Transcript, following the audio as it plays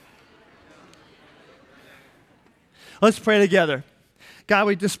Let's pray together. God,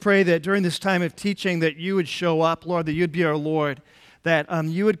 we just pray that during this time of teaching that you would show up, Lord, that you'd be our Lord, that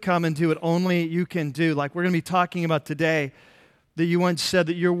you would come and do what only you can do. Like we're going to be talking about today, that you once said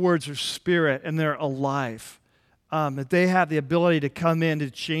that your words are spirit and they're alive, that they have the ability to come in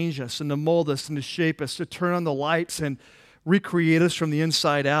to change us and to mold us and to shape us, to turn on the lights and recreate us from the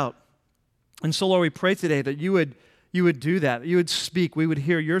inside out. And so, Lord, we pray today that you would do that you would speak. We would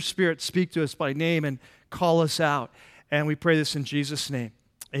hear your spirit speak to us by name and call us out. And we pray this in Jesus' name.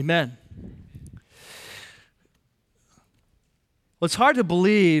 Amen. Well, it's hard to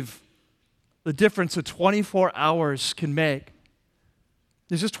believe the difference that 24 hours can make.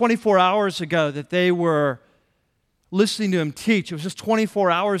 It was just 24 hours ago that they were listening to him teach. It was just 24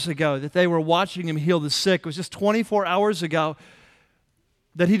 hours ago that they were watching him heal the sick. It was just 24 hours ago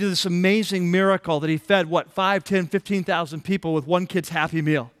that he did this amazing miracle that he fed, 5, 10, 15,000 people with one kid's Happy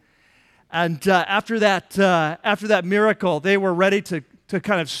Meal. And after that miracle, they were ready to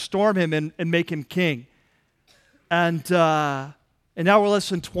kind of storm him and make him king. And now we're less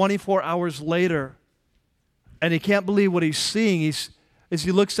than 24 hours later, and he can't believe what he's seeing. As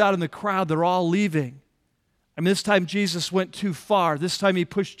he looks out in the crowd, they're all leaving. I mean, this time Jesus went too far. This time he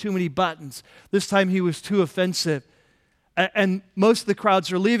pushed too many buttons. This time he was too offensive. And most of the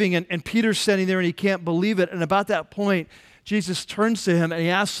crowds are leaving, and Peter's standing there, and he can't believe it. And about that point, Jesus turns to him, and he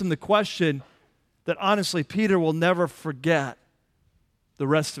asks him the question that, honestly, Peter will never forget the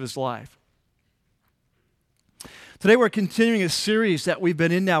rest of his life. Today, we're continuing a series that we've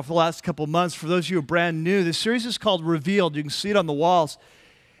been in now for the last couple of months. For those of you who are brand new, the series is called Revealed. You can see it on the walls.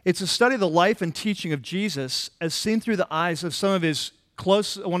 It's a study of the life and teaching of Jesus as seen through the eyes of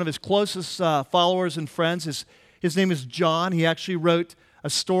one of his closest followers and friends. His name is John. He actually wrote a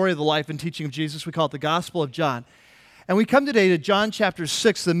story of the life and teaching of Jesus. We call it the Gospel of John. And we come today to John chapter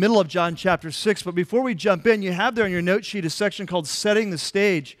 6, the middle of John chapter 6. But before we jump in, you have there on your note sheet a section called Setting the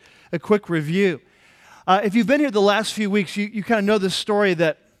Stage, a quick review. If you've been here the last few weeks, you kind of know this story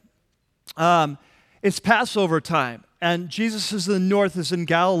that it's Passover time. And Jesus is in the north, is in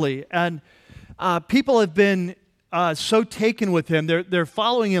Galilee. And people have been so taken with him. They're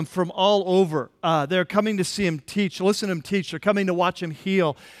following him from all over. They're coming to see him teach, listen to him teach. They're coming to watch him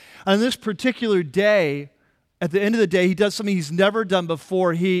heal. On this particular day, at the end of the day, he does something he's never done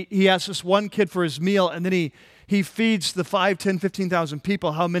before. He asks this one kid for his meal, and then he feeds the 5, 10, 15,000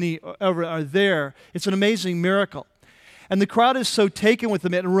 people, how many ever are there. It's an amazing miracle. And the crowd is so taken with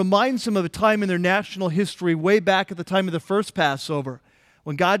him, it reminds them of a time in their national history way back at the time of the first Passover,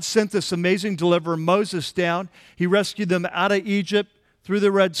 when God sent this amazing deliverer, Moses, down. He rescued them out of Egypt, through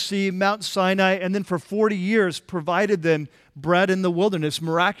the Red Sea, Mount Sinai, and then for 40 years provided them bread in the wilderness.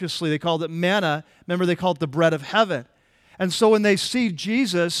 Miraculously, they called it manna. Remember, they called it the bread of heaven. And so when they see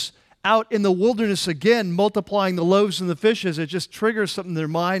Jesus out in the wilderness again, multiplying the loaves and the fishes, it just triggers something in their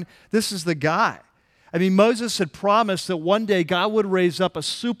mind. This is the guy. I mean, Moses had promised that one day God would raise up a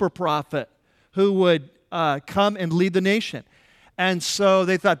super prophet who would come and lead the nation. And so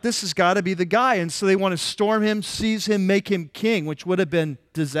they thought, this has got to be the guy. And so they want to storm him, seize him, make him king, which would have been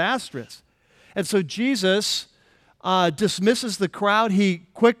disastrous. And so Jesus dismisses the crowd. He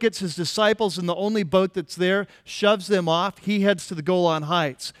quick gets his disciples in the only boat that's there, shoves them off. He heads to the Golan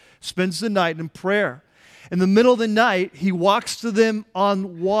Heights, spends the night in prayer. In the middle of the night, he walks to them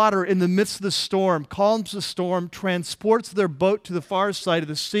on water in the midst of the storm, calms the storm, transports their boat to the far side of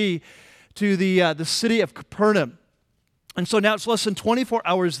the sea, to the city of Capernaum. And so now it's less than 24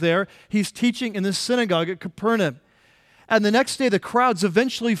 hours there. He's teaching in the synagogue at Capernaum. And the next day, the crowds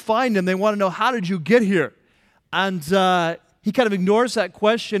eventually find him. They want to know, how did you get here? And he kind of ignores that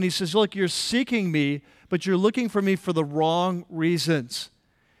question. He says, look, you're seeking me, but you're looking for me for the wrong reasons.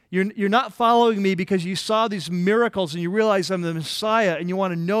 You're not following me because you saw these miracles and you realize I'm the Messiah and you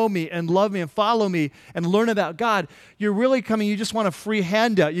want to know me and love me and follow me and learn about God. You're really coming, you just want a free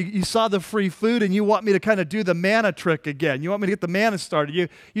handout. You saw the free food and you want me to kind of do the manna trick again. You want me to get the manna started. You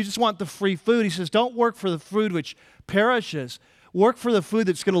just want the free food. He says, don't work for the food which perishes. Work for the food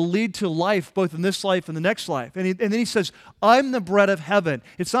that's going to lead to life, both in this life and the next life. And then he says, I'm the bread of heaven.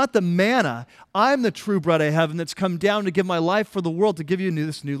 It's not the manna. I'm the true bread of heaven that's come down to give my life for the world, to give you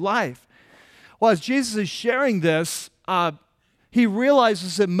this new life. Well, as Jesus is sharing this, he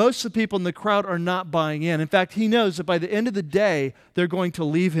realizes that most of the people in the crowd are not buying in. In fact, he knows that by the end of the day, they're going to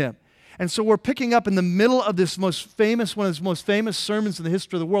leave him. And so we're picking up in the middle of this one of his most famous sermons in the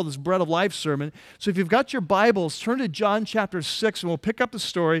history of the world, this Bread of Life sermon. So if you've got your Bibles, turn to John chapter 6, and we'll pick up the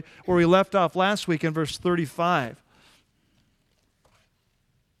story where we left off last week in verse 35.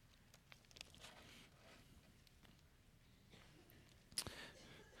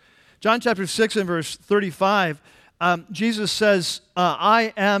 John chapter 6 and verse 35. Jesus says,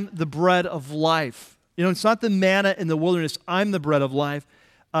 I am the bread of life. You know, it's not the manna in the wilderness. I'm the bread of life.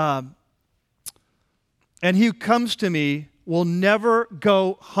 And he who comes to me will never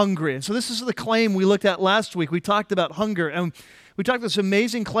go hungry. And so this is the claim we looked at last week. We talked about hunger, and we talked this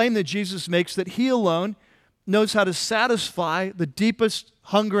amazing claim that Jesus makes that he alone knows how to satisfy the deepest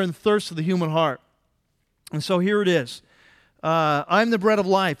hunger and thirst of the human heart. And so here it is. I'm the bread of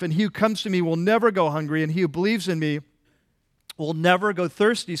life, and he who comes to me will never go hungry, and he who believes in me will never go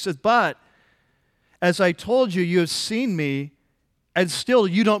thirsty. He says, but as I told you, you have seen me, and still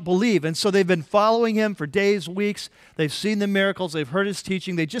you don't believe. And so they've been following him for days, weeks. They've seen the miracles. They've heard his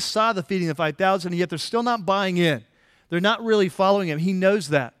teaching. They just saw the feeding of 5,000, and yet they're still not buying in. They're not really following him. He knows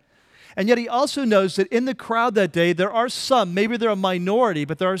that. And yet he also knows that in the crowd that day, there are some, maybe they're a minority,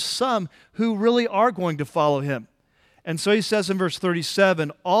 but there are some who really are going to follow him. And so he says in verse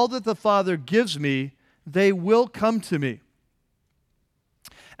 37, all that the Father gives me, they will come to me.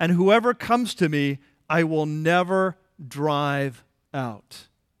 And whoever comes to me, I will never drive out.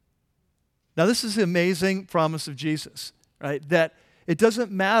 Now, this is the amazing promise of Jesus, right? That it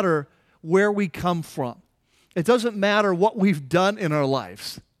doesn't matter where we come from. It doesn't matter what we've done in our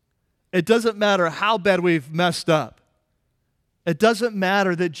lives. It doesn't matter how bad we've messed up. It doesn't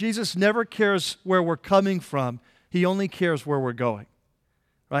matter that Jesus never cares where we're coming from. He only cares where we're going,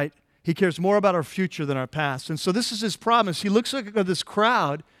 right? He cares more about our future than our past. And so this is his promise. He looks at this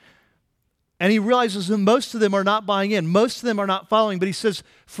crowd, and he realizes that most of them are not buying in. Most of them are not following. But he says,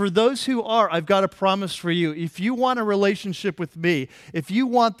 for those who are, I've got a promise for you. If you want a relationship with me, if you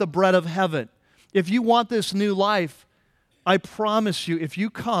want the bread of heaven, if you want this new life, I promise you, if you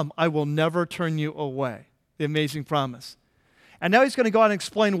come, I will never turn you away. The amazing promise. And now he's going to go on and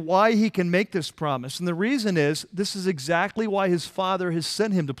explain why he can make this promise. And the reason is, this is exactly why his Father has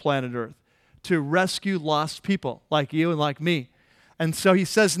sent him to planet Earth, to rescue lost people like you and like me. And so he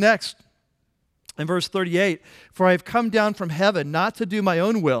says next, in verse 38, for I have come down from heaven not to do my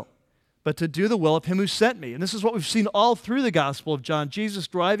own will, but to do the will of him who sent me. And this is what we've seen all through the Gospel of John. Jesus'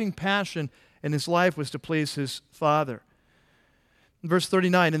 driving passion in his life was to please his Father. In verse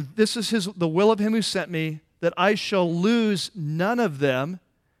 39, and this is the will of him who sent me, that I shall lose none of them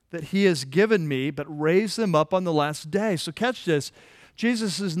that he has given me, but raise them up on the last day. So catch this.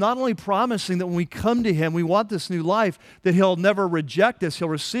 Jesus is not only promising that when we come to him, we want this new life, that he'll never reject us, he'll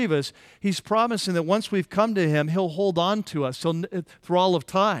receive us. He's promising that once we've come to him, he'll hold on to us through all of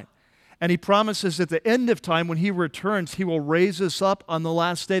time. And he promises at the end of time, when he returns, he will raise us up on the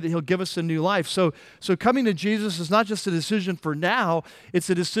last day, that he'll give us a new life. So coming to Jesus is not just a decision for now,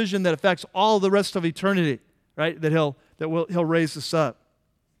 it's a decision that affects all the rest of eternity, right? That he'll raise us up.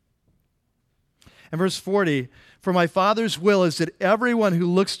 And verse 40, for my Father's will is that everyone who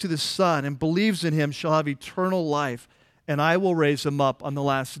looks to the Son and believes in him shall have eternal life, and I will raise him up on the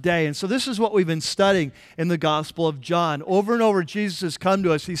last day. And so this is what we've been studying in the Gospel of John. Over and over, Jesus has come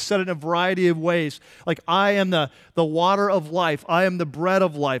to us. He's said it in a variety of ways. Like, I am the water of life. I am the bread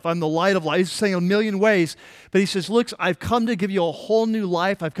of life. I'm the light of life. He's saying it a million ways. But he says, look, I've come to give you a whole new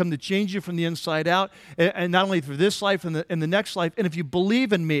life. I've come to change you from the inside out. And not only through this life and the next life. And if you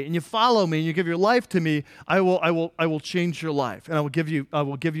believe in me and you follow me and you give your life to me, I will change your life. And I will give you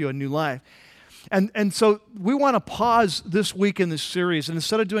a new life. And so we want to pause this week in this series, and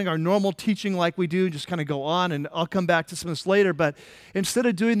instead of doing our normal teaching like we do, just kind of go on, and I'll come back to some of this later, but instead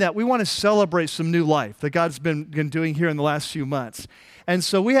of doing that, we want to celebrate some new life that God's been doing here in the last few months. And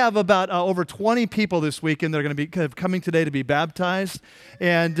so we have about over 20 people this weekend that are going to be coming today to be baptized,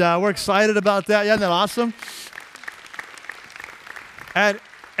 and we're excited about that. Yeah, isn't that awesome?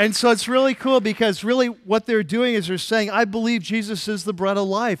 And so it's really cool, because really what they're doing is they're saying, I believe Jesus is the bread of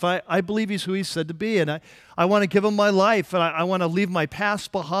life. I believe he's who he said to be, and I want to give him my life, and I want to leave my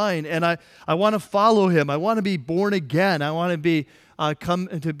past behind, and I want to follow him. I want to be born again. I want to be come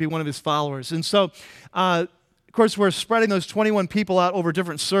to be one of his followers. And so, of course, we're spreading those 21 people out over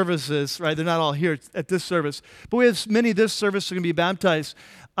different services, right? They're not all here at this service, but we have many this service are going to be baptized.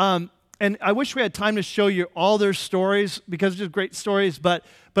 And I wish we had time to show you all their stories, because they're great stories, but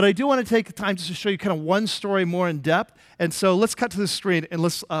I do want to take the time just to show you kind of one story more in depth. And so let's cut to the screen and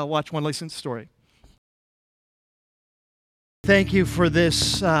let's watch one recent story. Thank you for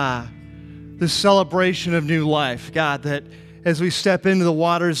this celebration of new life, God, that as we step into the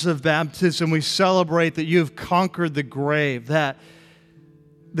waters of baptism, we celebrate that you have conquered the grave, that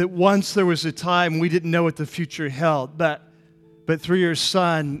once there was a time we didn't know what the future held, but through your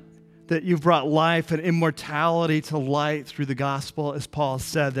Son, that you've brought life and immortality to light through the gospel, as Paul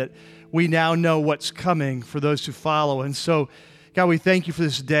said, that we now know what's coming for those who follow. And so God, we thank you for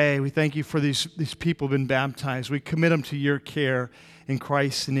this day. We thank you for these people who have been baptized. We commit them to your care in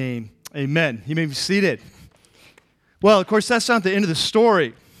Christ's name. Amen. You may be seated. Well, of course, that's not the end of the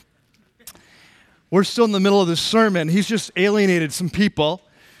story. We're still in the middle of the sermon. He's just alienated some people.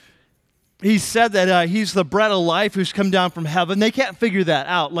 He said that he's the bread of life who's come down from heaven. They can't figure that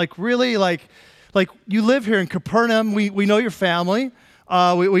out. Like, really? Like you live here in Capernaum. We know your family.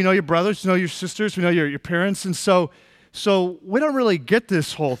 We know your brothers. We know your sisters. We know your parents. And so we don't really get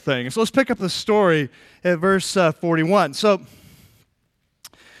this whole thing. So let's pick up the story at verse 41. So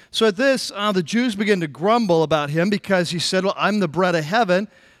at this, the Jews began to grumble about him because he said, well, I'm the bread of heaven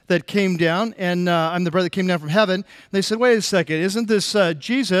that came down, and I'm the bread that came down from heaven. And they said, wait a second, isn't this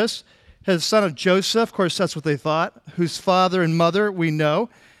Jesus, his son of Joseph? Of course, that's what they thought, whose father and mother we know.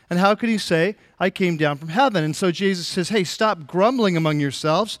 And how could he say, I came down from heaven? And so Jesus says, hey, stop grumbling among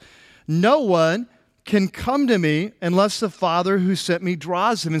yourselves. No one can come to me unless the Father who sent me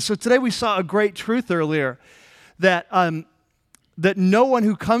draws him. And so today we saw a great truth earlier, that no one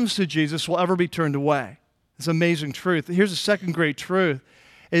who comes to Jesus will ever be turned away. It's an amazing truth. Here's a second great truth,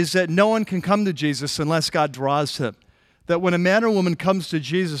 is that no one can come to Jesus unless God draws him. That when a man or woman comes to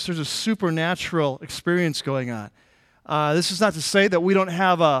Jesus, there's a supernatural experience going on. This is not to say that we don't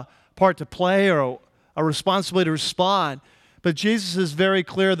have a part to play or a responsibility to respond, but Jesus is very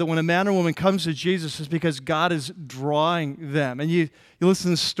clear that when a man or woman comes to Jesus, it's because God is drawing them. And you listen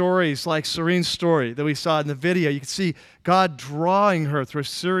to stories like Serene's story that we saw in the video. You can see God drawing her through a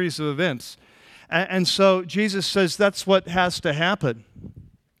series of events. And so Jesus says that's what has to happen.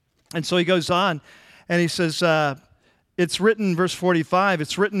 And so he goes on and he says, it's written, verse 45,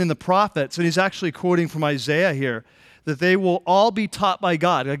 it's written in the prophets, and he's actually quoting from Isaiah here, that they will all be taught by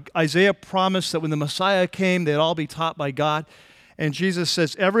God. Isaiah promised that when the Messiah came, they'd all be taught by God. And Jesus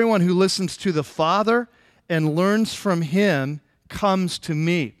says, everyone who listens to the Father and learns from him comes to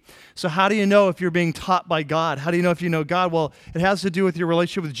me. So how do you know if you're being taught by God? How do you know if you know God? Well, it has to do with your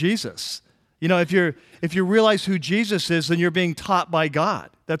relationship with Jesus. You know, if you realize who Jesus is, then you're being taught by God.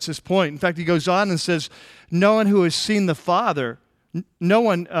 That's his point. In fact, he goes on and says, no one who has seen the Father, no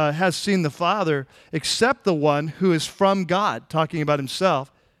one has seen the Father except the one who is from God, talking about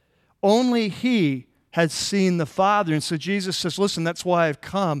himself. Only he has seen the Father. And so Jesus says, listen, that's why I've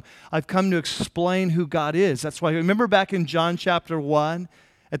come. I've come to explain who God is. That's why, remember back in John chapter 1,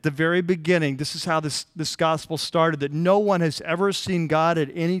 at the very beginning, this is how this gospel started, that no one has ever seen God at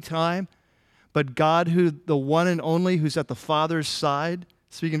any time, but God, who the one and only, who's at the Father's side,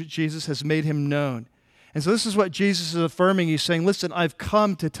 speaking of Jesus, has made him known. And so this is what Jesus is affirming. He's saying, listen, I've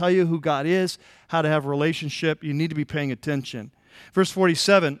come to tell you who God is, how to have a relationship. You need to be paying attention. Verse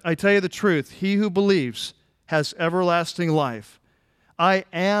 47, I tell you the truth, he who believes has everlasting life. I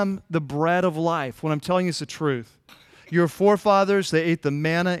am the bread of life. What I'm telling you is the truth. Your forefathers, they ate the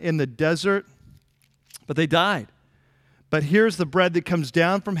manna in the desert, but they died. But here's the bread that comes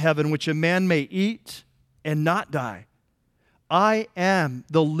down from heaven, which a man may eat and not die. I am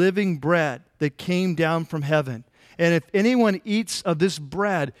the living bread that came down from heaven. And if anyone eats of this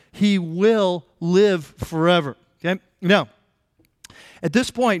bread, he will live forever. Okay? Now, at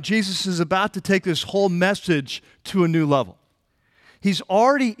this point, Jesus is about to take this whole message to a new level. He's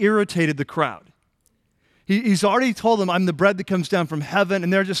already irritated the crowd. He's already told them, I'm the bread that comes down from heaven.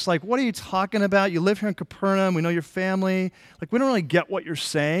 And they're just like, what are you talking about? You live here in Capernaum. We know your family. Like, we don't really get what you're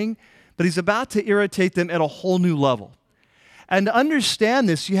saying. But he's about to irritate them at a whole new level. And to understand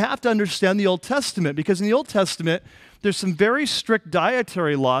this, you have to understand the Old Testament, because in the Old Testament, there's some very strict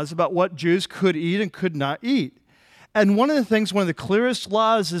dietary laws about what Jews could eat and could not eat. And one of the clearest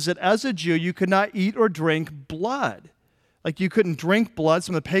laws is that as a Jew, you could not eat or drink blood. Like, you couldn't drink blood.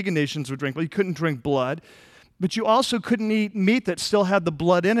 Some of the pagan nations would drink, but you couldn't drink blood. But you also couldn't eat meat that still had the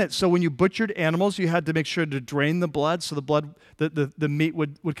blood in it. So when you butchered animals, you had to make sure to drain the blood, so the meat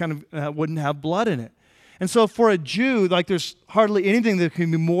would kind of wouldn't have blood in it. And so for a Jew, like, there's hardly anything that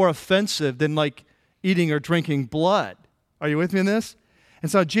can be more offensive than like eating or drinking blood. Are you with me in this? And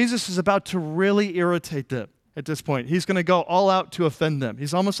so Jesus is about to really irritate them at this point. He's going to go all out to offend them.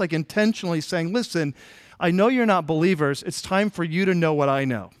 He's almost like intentionally saying, listen, I know you're not believers. It's time for you to know what I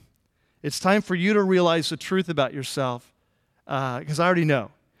know. It's time for you to realize the truth about yourself, because I already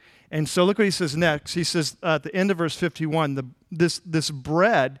know. And so look what he says next. He says at the end of verse 51, this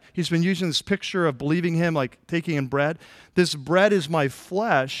bread, he's been using this picture of believing him, like taking in bread. This bread is my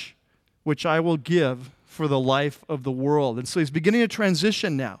flesh, which I will give for the life of the world. And so he's beginning to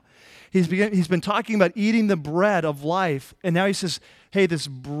transition now. He's been talking about eating the bread of life, and now he says, hey, this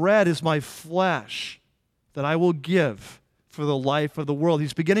bread is my flesh that I will give for the life of the world.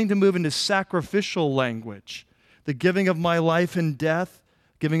 He's beginning to move into sacrificial language. the giving of my life in death,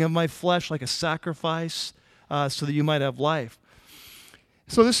 giving of my flesh like a sacrifice, so that you might have life.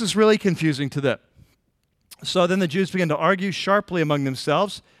 So this is really confusing to them. So then the Jews began to argue sharply among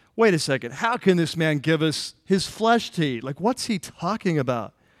themselves. Wait a second, how can this man give us his flesh to eat? Like, what's he talking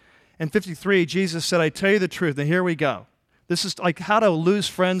about? In 53, Jesus said, I tell you the truth, and here we go. This is like how to lose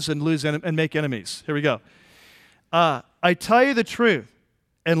friends and make enemies. Here we go. I tell you the truth,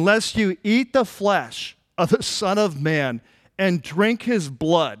 unless you eat the flesh of the Son of Man and drink his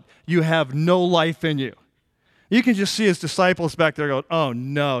blood, you have no life in you. You can just see his disciples back there going, oh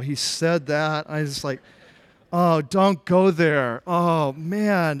no, he said that. I was like, oh, don't go there. Oh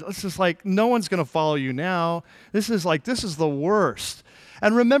man, it's just like, no one's going to follow you now. This is the worst.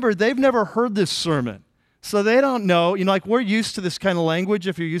 And remember, they've never heard this sermon. So they don't know, like we're used to this kind of language.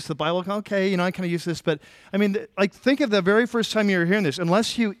 If you're used to the Bible, okay, I kind of use this. But I mean, like think of the very first time you're hearing this.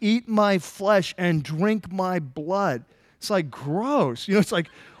 Unless you eat my flesh and drink my blood. It's like gross. It's like,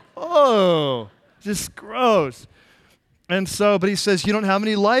 oh, just gross. And so, but he says, you don't have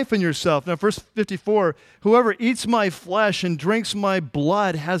any life in yourself. Now, verse 54, whoever eats my flesh and drinks my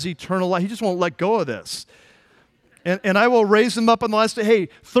blood has eternal life. He just won't let go of this. And I will raise them up on the last day. Hey,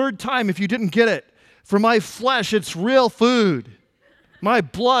 third time if you didn't get it. For my flesh, it's real food. My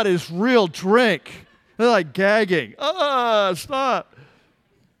blood is real drink. They're like gagging. Stop.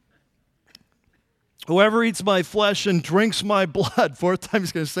 Whoever eats my flesh and drinks my blood, fourth time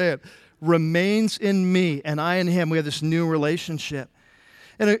he's going to say it, remains in me, and I in him. We have this new relationship.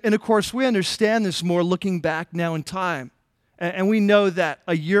 And of course, we understand this more looking back now in time. And we know that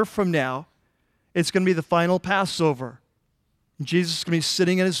a year from now, it's going to be the final Passover. Jesus is going to be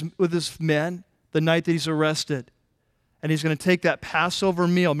sitting with his men the night that he's arrested. And he's going to take that Passover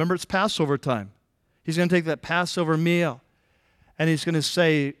meal. Remember, it's Passover time. He's going to take that Passover meal, and he's going to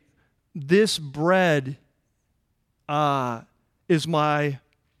say, this bread is my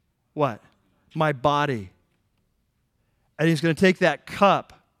what? My body. And he's going to take that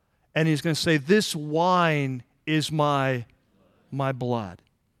cup and he's going to say, this wine is my blood.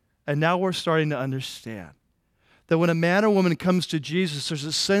 And now we're starting to understand that when a man or woman comes to Jesus, there's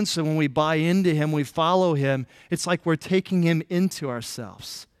a sense that when we buy into him, we follow him, it's like we're taking him into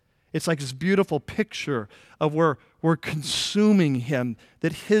ourselves. It's like this beautiful picture of where we're consuming him,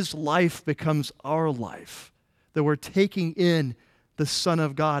 that his life becomes our life, that we're taking in the Son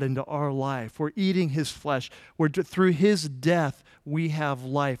of God into our life. We're eating his flesh. Through his death, we have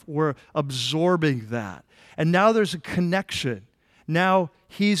life. We're absorbing that. And now there's a connection. Now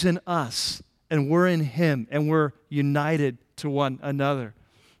he's in us, and we're in him, and we're united to one another.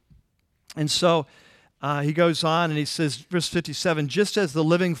 And so he goes on, and he says, verse 57, just as the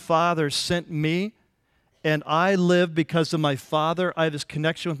living Father sent me, and I live because of my Father. I have this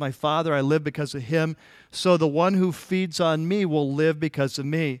connection with my Father. I live because of him. So the one who feeds on me will live because of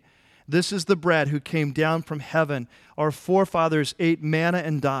me. This is the bread who came down from heaven. Our forefathers ate manna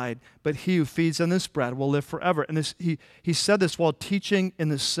and died, but he who feeds on this bread will live forever. And he said this while teaching in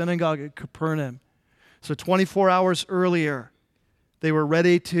the synagogue at Capernaum. So 24 hours earlier, they were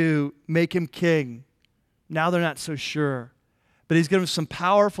ready to make him king. Now they're not so sure. But he's given some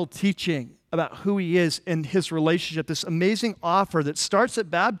powerful teaching about who he is and his relationship, this amazing offer that starts at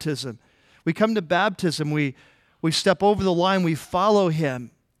baptism. We come to baptism, we step over the line, we follow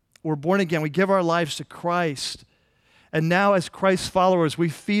him. We're born again, we give our lives to Christ. And now as Christ's followers, we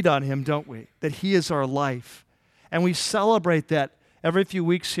feed on him, don't we? That he is our life. And we celebrate that every few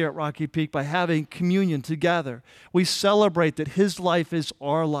weeks here at Rocky Peak by having communion together. We celebrate that his life is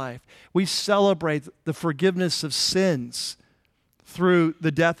our life. We celebrate the forgiveness of sins through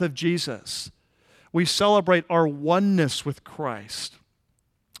the death of Jesus. We celebrate our oneness with Christ.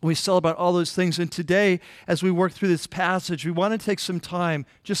 We celebrate all those things. And today, as we work through this passage, we want to take some time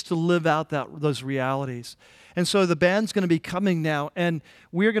just to live out those realities. And so the band's going to be coming now, and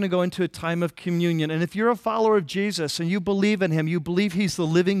we're going to go into a time of communion. And if you're a follower of Jesus and you believe in him, you believe he's the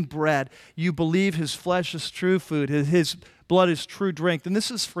living bread, you believe his flesh is true food, his blood is true drink, then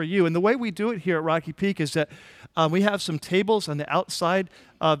this is for you. And the way we do it here at Rocky Peak is that we have some tables on the outside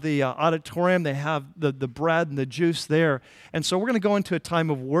of the auditorium. They have the bread and the juice there. And so we're going to go into a time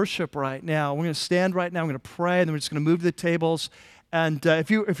of worship right now. We're going to stand right now. We're going to pray, and then we're just going to move to the tables. And if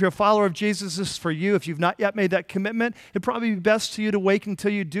you're a follower of Jesus, this is for you. If you've not yet made that commitment, it'd probably be best to you to wait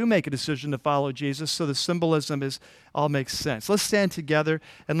until you do make a decision to follow Jesus, so the symbolism all makes sense. Let's stand together,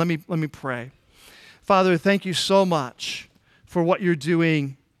 and let me pray. Father, thank you so much for what you're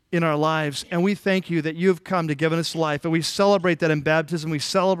doing in our lives, and we thank you that you've come to give us life, and we celebrate that in baptism. We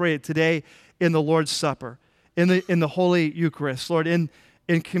celebrate it today in the Lord's Supper, in the Holy Eucharist, Lord, in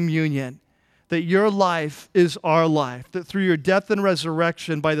communion, that your life is our life, that through your death and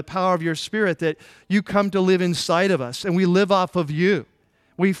resurrection, by the power of your Spirit, that you come to live inside of us, and we live off of you.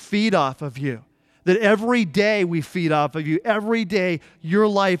 We feed off of you. That every day we feed off of you. Every day your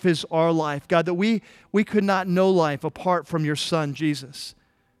life is our life. God, that we could not know life apart from your Son, Jesus.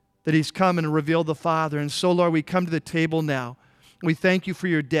 That he's come and revealed the Father. And so, Lord, we come to the table now. We thank you for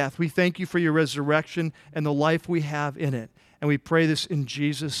your death. We thank you for your resurrection and the life we have in it. And we pray this in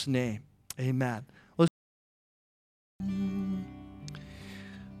Jesus' name. Amen.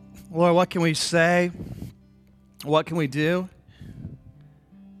 Lord, what can we say? What can we do?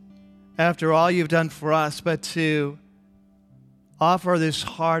 After all you've done for us, but to offer this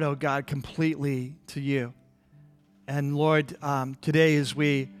heart, oh God, completely to you. And Lord, today as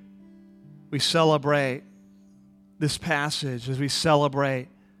we celebrate this passage, as we celebrate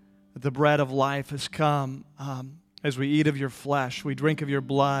that the bread of life has come, as we eat of your flesh, we drink of your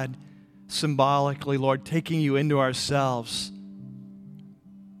blood, symbolically, Lord, taking you into ourselves.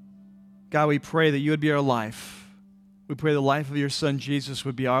 God, we pray that you would be our life. We pray the life of your Son, Jesus,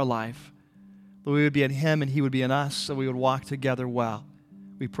 would be our life. That we would be in him and he would be in us, so we would walk together well.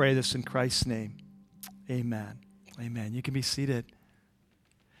 We pray this in Christ's name. Amen. Amen. You can be seated.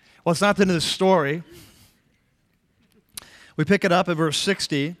 Well, it's not the end of the story. We pick it up at verse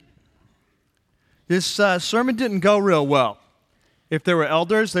 60. This sermon didn't go real well. If there were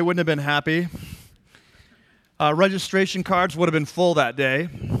elders, they wouldn't have been happy. Registration cards would have been full that day.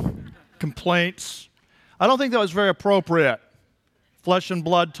 Complaints. I don't think that was very appropriate. Flesh and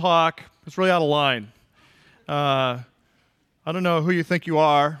blood talk. It's really out of line. I don't know who you think you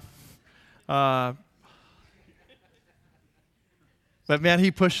are. But man,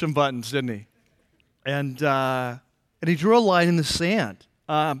 he pushed some buttons, didn't he? And he drew a line in the sand.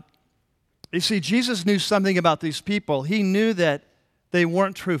 You see, Jesus knew something about these people. He knew that they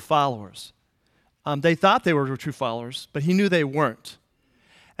weren't true followers. They thought they were true followers, but he knew they weren't.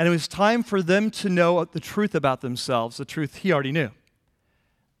 And it was time for them to know the truth about themselves, the truth he already knew.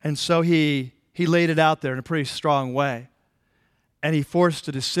 And so he laid it out there in a pretty strong way. And he forced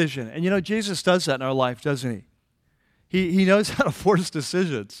a decision. And you know, Jesus does that in our life, doesn't he? He knows how to force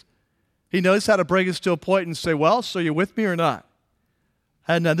decisions. He knows how to bring us to a point and say, well, so you're with me or not?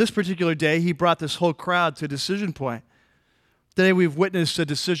 And on this particular day, he brought this whole crowd to a decision point. Today, we've witnessed a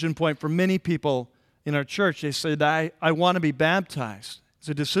decision point for many people in our church. They said, I want to be baptized. It's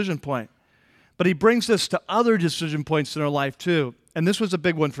a decision point. But he brings us to other decision points in our life too. And this was a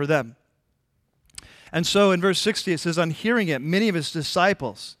big one for them. And so in verse 60, it says, on hearing it, many of his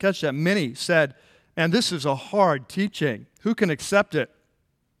disciples, catch that, many said, and this is a hard teaching. Who can accept it?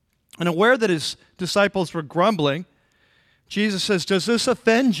 And aware that his disciples were grumbling, Jesus says, does this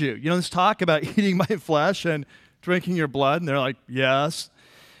offend you? You know, this talk about eating my flesh and drinking your blood. And they're like, yes.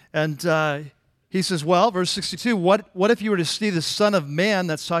 And he says, well, verse 62, what if you were to see the Son of Man,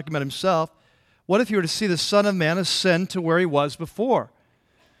 that's talking about himself, what if you were to see the Son of Man ascend to where he was before?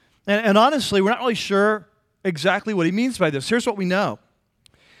 And honestly, we're not really sure exactly what he means by this. Here's what we know.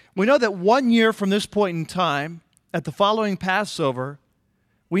 We know that 1 year from this point in time, at the following Passover,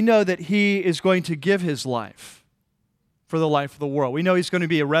 we know that he is going to give his life for the life of the world. We know he's going to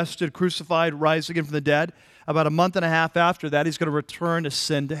be arrested, crucified, rise again from the dead. About a month and a half after that, he's going to return,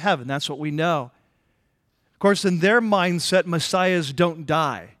 ascend to heaven. That's what we know. Of course, in their mindset, Messiahs don't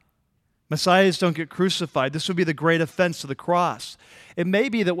die. Messiahs don't get crucified. This would be the great offense of the cross. It may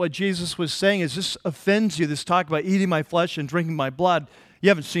be that what Jesus was saying is, this offends you, this talk about eating my flesh and drinking my blood. You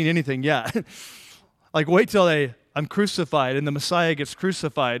haven't seen anything yet. Like, wait till I'm crucified and the Messiah gets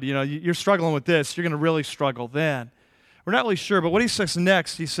crucified. You know, you're struggling with this. You're going to really struggle then. We're not really sure, but what he says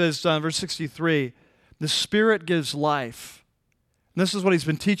next, he says, verse 63, the Spirit gives life. And this is what he's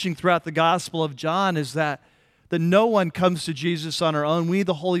been teaching throughout the Gospel of John, is that no one comes to Jesus on our own. We need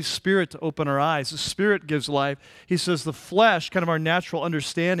the Holy Spirit to open our eyes. The Spirit gives life. He says the flesh, kind of our natural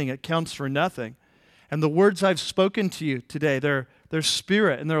understanding, it counts for nothing. And the words I've spoken to you today, they're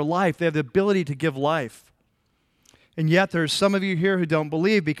spirit and their life. They have the ability to give life. And yet there's some of you here who don't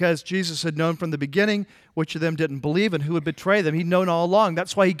believe, because Jesus had known from the beginning which of them didn't believe and who would betray them. He'd known all along.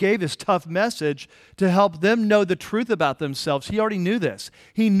 That's why he gave this tough message, to help them know the truth about themselves. He already knew this.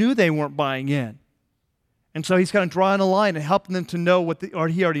 He knew they weren't buying in. And so he's kind of drawing a line and helping them to know or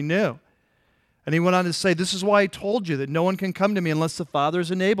he already knew. And he went on to say, this is why I told you that no one can come to me unless the Father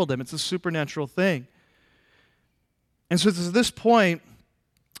has enabled him. It's a supernatural thing. And so at this point,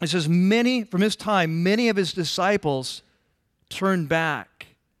 it says, from his time, many of his disciples turned back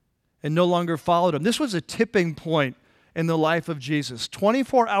and no longer followed him. This was a tipping point in the life of Jesus.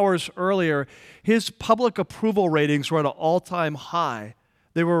 24 hours earlier, his public approval ratings were at an all-time high.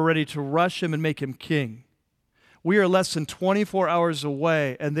 They were ready to rush him and make him king. We are less than 24 hours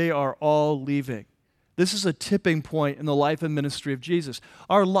away, and they are all leaving. This is a tipping point in the life and ministry of Jesus.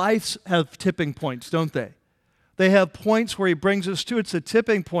 Our lives have tipping points, don't they? They have points where he brings us to. It's a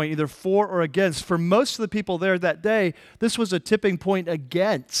tipping point, either for or against. For most of the people there that day, this was a tipping point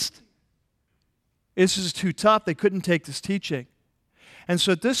against. This is too tough. They couldn't take this teaching. And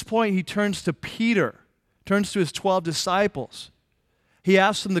so at this point, he turns to Peter, turns to his 12 disciples. He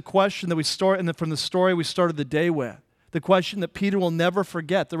asks them the question that from the story we started the day with, the question that Peter will never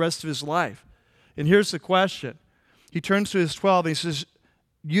forget the rest of his life. And here's the question. He turns to his 12 and he says,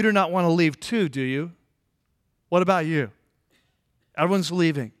 "You do not want to leave too, do you? What about you?" Everyone's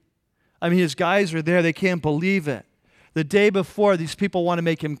leaving. I mean, his guys are there. They can't believe it. The day before, these people want to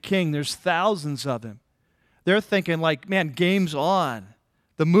make him king. There's thousands of them. They're thinking like, man, game's on.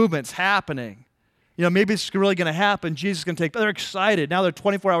 The movement's happening. You know, maybe it's really going to happen. Jesus is going to take. They're excited. Now they're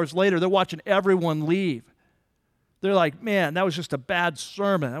 24 hours later. They're watching everyone leave. They're like, man, that was just a bad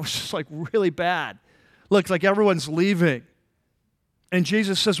sermon. That was just like really bad. Looks like everyone's leaving. And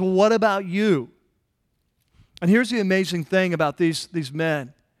Jesus says, well, what about you? And here's the amazing thing about these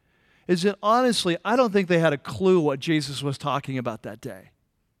men, is that honestly, I don't think they had a clue what Jesus was talking about that day.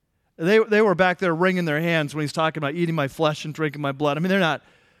 They were back there wringing their hands when he's talking about eating my flesh and drinking my blood. I mean,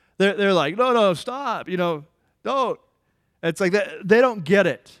 they're like, no, stop, don't. It's like they don't get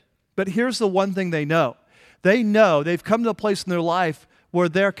it. But here's the one thing they know. They know they've come to a place in their life where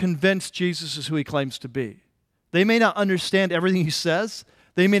they're convinced Jesus is who he claims to be. They may not understand everything he says.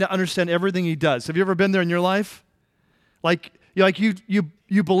 They may not understand everything he does. Have you ever been there in your life? Like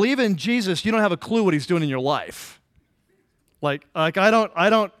you believe in Jesus, you don't have a clue what he's doing in your life. Like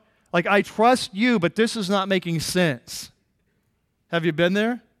I trust you, but this is not making sense. Have you been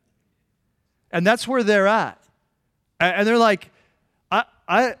there? And that's where they're at. And they're like,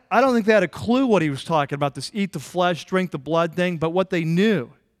 I don't think they had a clue what he was talking about, this eat the flesh, drink the blood thing, but what they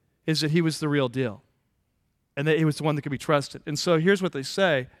knew is that he was the real deal. And that he was the one that could be trusted. And so here's what they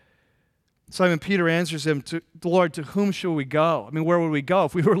say. Simon Peter answers him, Lord, to whom shall we go? I mean, where would we go?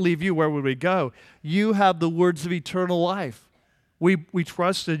 If we were to leave you, where would we go? You have the words of eternal life. We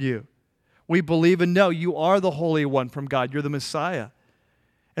trusted you. We believe and know you are the Holy One from God. You're the Messiah.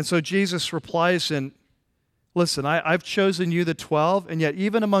 And so Jesus replies, and listen, I've chosen you, the 12, and yet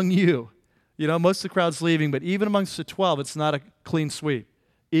even among you, most of the crowd's leaving, but even amongst the 12, it's not a clean sweep.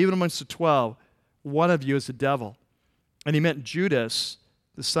 Even amongst the 12, one of you is a devil. And he meant Judas,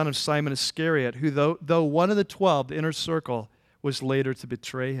 the son of Simon Iscariot, who though one of the 12, the inner circle, was later to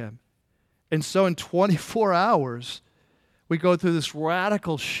betray him. And so in 24 hours, we go through this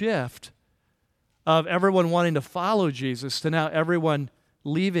radical shift of everyone wanting to follow Jesus to now everyone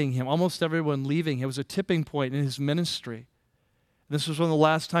leaving him, almost everyone leaving him. It was a tipping point in his ministry. This was one of the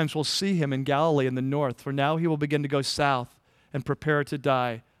last times we'll see him in Galilee in the north, for now he will begin to go south and prepare to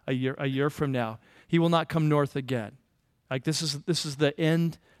die a year from now. He will not come north again. Like this is the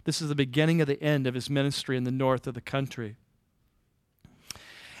end, this is the beginning of the end of his ministry in the north of the country.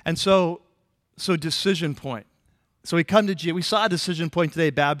 And so decision point. So we come to Jesus. We saw a decision point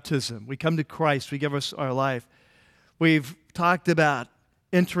today, baptism. We come to Christ. We give us our life. We've talked about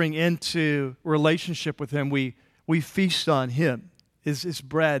entering into relationship with him. We feast on him, his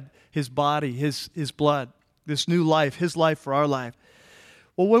bread, his body, his blood, this new life, his life for our life.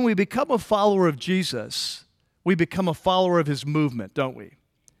 Well, when we become a follower of Jesus, we become a follower of his movement, don't we?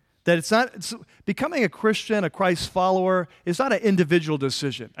 That it's becoming a Christian, a Christ follower, is not an individual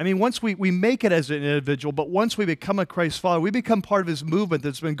decision. I mean, once we make it as an individual, but once we become a Christ follower, we become part of his movement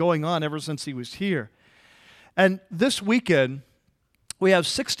that's been going on ever since he was here. And this weekend, we have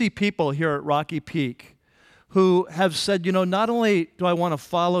 60 people here at Rocky Peak who have said, not only do I want to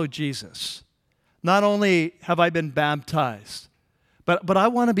follow Jesus, not only have I been baptized, but I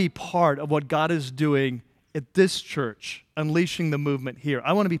want to be part of what God is doing at this church, unleashing the movement here.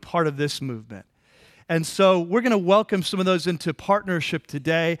 I want to be part of this movement. And so we're going to welcome some of those into partnership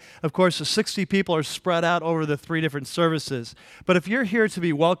today. Of course, the 60 people are spread out over the 3 different services. But if you're here to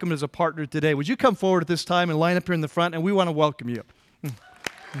be welcomed as a partner today, would you come forward at this time and line up here in the front, and we want to welcome you.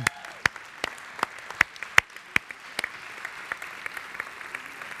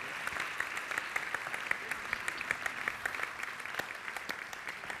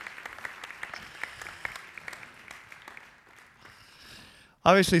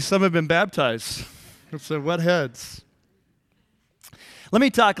 Obviously, some have been baptized. So wet heads. Let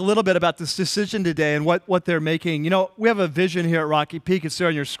me talk a little bit about this decision today and what they're making. We have a vision here at Rocky Peak. It's there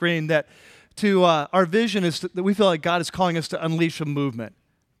on your screen that our vision is that we feel like God is calling us to unleash a movement.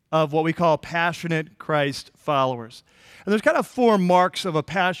 of what we call passionate Christ followers. And there's kind of 4 marks of a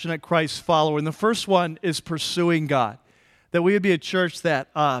passionate Christ follower. And the first one is pursuing God. That we would be a church that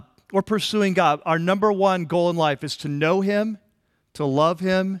we're pursuing God. Our number one goal in life is to know Him, to love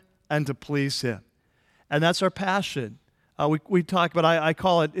Him, and to please Him. And that's our passion. We talk about, I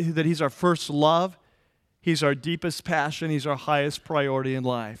call it that He's our first love. He's our deepest passion. He's our highest priority in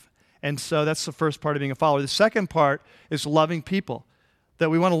life. And so that's the first part of being a follower. The second part is loving people. That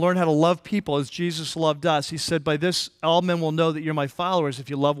we want to learn how to love people as Jesus loved us. He said, by this, all men will know that you're my followers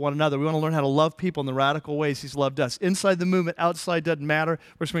if you love one another. We want to learn how to love people in the radical ways He's loved us. Inside the movement, outside, doesn't matter.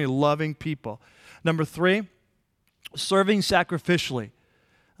 We're just going to be loving people. Number 3, serving sacrificially.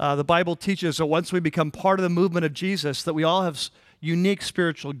 The Bible teaches that once we become part of the movement of Jesus, that we all have unique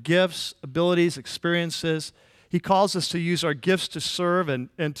spiritual gifts, abilities, experiences. He calls us to use our gifts to serve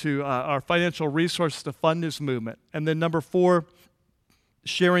and to our financial resources to fund His movement. And then number 4,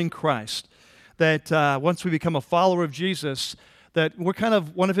 sharing Christ. That once we become a follower of Jesus, that we're kind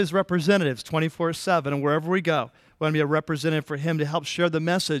of one of His representatives 24/7, and wherever we go, we want to be a representative for Him to help share the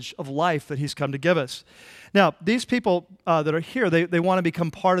message of life that He's come to give us. Now, these people that are here, they want to become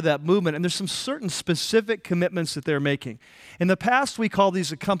part of that movement, and there's some certain specific commitments that they're making. In the past, we called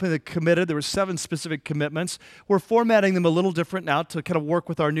these a company that committed. There were 7 specific commitments. We're formatting them a little different now to kind of work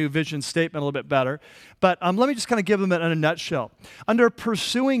with our new vision statement a little bit better. But let me just kind of give them it in a nutshell. Under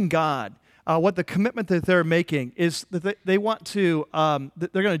pursuing God, what the commitment that they're making is that they want to,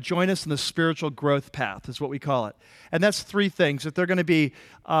 they're going to join us in the spiritual growth path, is what we call it. And that's 3 things, that they're going to be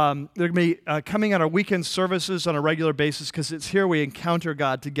coming on our weekend services on a regular basis because it's here we encounter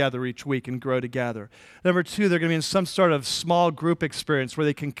God together each week and grow together. Number 2, they're going to be in some sort of small group experience where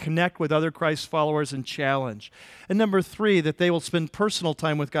they can connect with other Christ followers and challenge. And number 3, that they will spend personal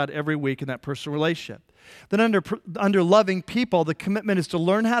time with God every week in that personal relationship. Then under loving people, the commitment is to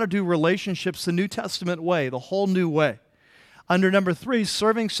learn how to do relationships the New Testament way, the whole new way. Under number 3,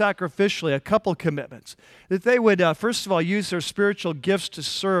 serving sacrificially, a couple commitments. That they would, first of all, use their spiritual gifts to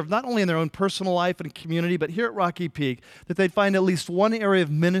serve, not only in their own personal life and community, but here at Rocky Peak, that they'd find at least one area of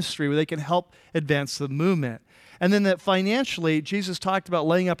ministry where they can help advance the movement. And then that financially, Jesus talked about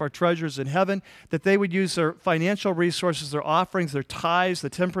laying up our treasures in heaven, that they would use their financial resources, their offerings, their tithes, the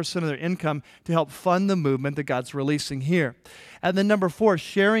 10% of their income to help fund the movement that God's releasing here. And then number 4,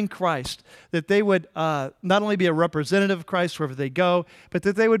 sharing Christ, that they would not only be a representative of Christ wherever they go, but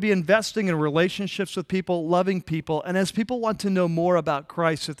that they would be investing in relationships with people, loving people, and as people want to know more about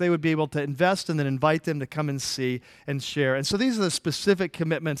Christ, that they would be able to invest and then invite them to come and see and share. And so these are the specific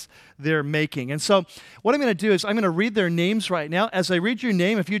commitments they're making. And so what I'm going to do is I'm going to read their names right now. As I read your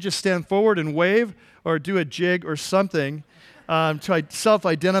name, if you just stand forward and wave or do a jig or something to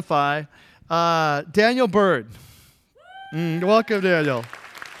self-identify. Daniel Bird. Welcome, Daniel.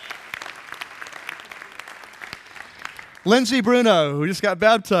 Lindsay Bruno, who just got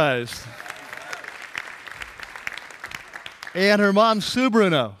baptized. And her mom, Sue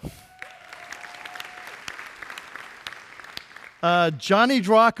Bruno. Johnny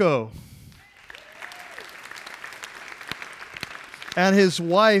Draco. And his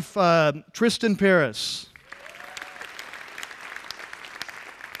wife, Tristan Paris.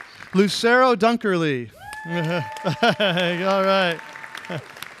 Lucero Dunkerley. All right.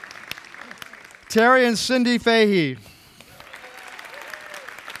 Terry and Cindy Fahey.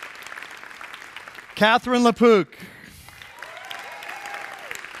 Catherine LaPook.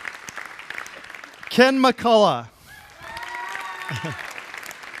 Ken McCullough.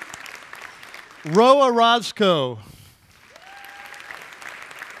 Roa Roscoe.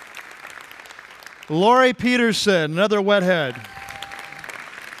 Lori Peterson, another wethead.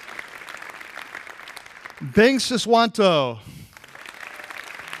 Bing Siswanto.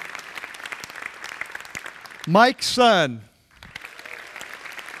 Mike Sun.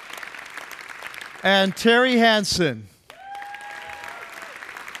 And Terry Hansen.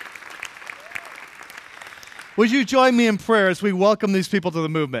 Would you join me in prayer as we welcome these people to the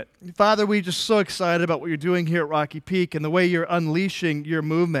movement? Father, we're just so excited about what you're doing here at Rocky Peak and the way you're unleashing your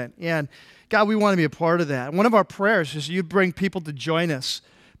movement. And God, we want to be a part of that. One of our prayers is you bring people to join us,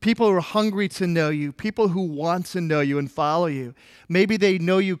 people who are hungry to know you, people who want to know you and follow you. Maybe they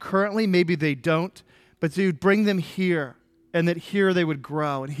know you currently, maybe they don't, but you'd bring them here, and that here they would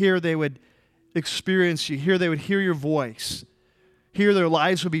grow, and here they would experience you, here they would hear your voice. Here their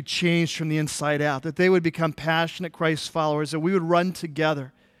lives would be changed from the inside out, that they would become passionate Christ followers, that we would run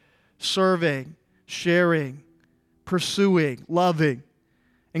together, serving, sharing, pursuing, loving.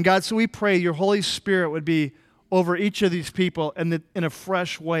 And God, so we pray your Holy Spirit would be over each of these people and in a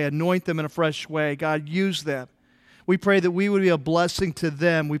fresh way, anoint them in a fresh way. God, use them. We pray that we would be a blessing to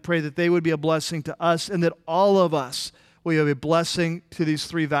them. We pray that they would be a blessing to us, and that all of us will be a blessing to these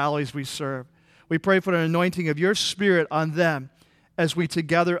three valleys we serve. We pray for an anointing of your Spirit on them as we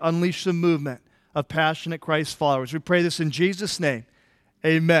together unleash the movement of passionate Christ followers. We pray this in Jesus' name.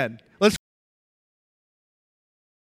 Amen.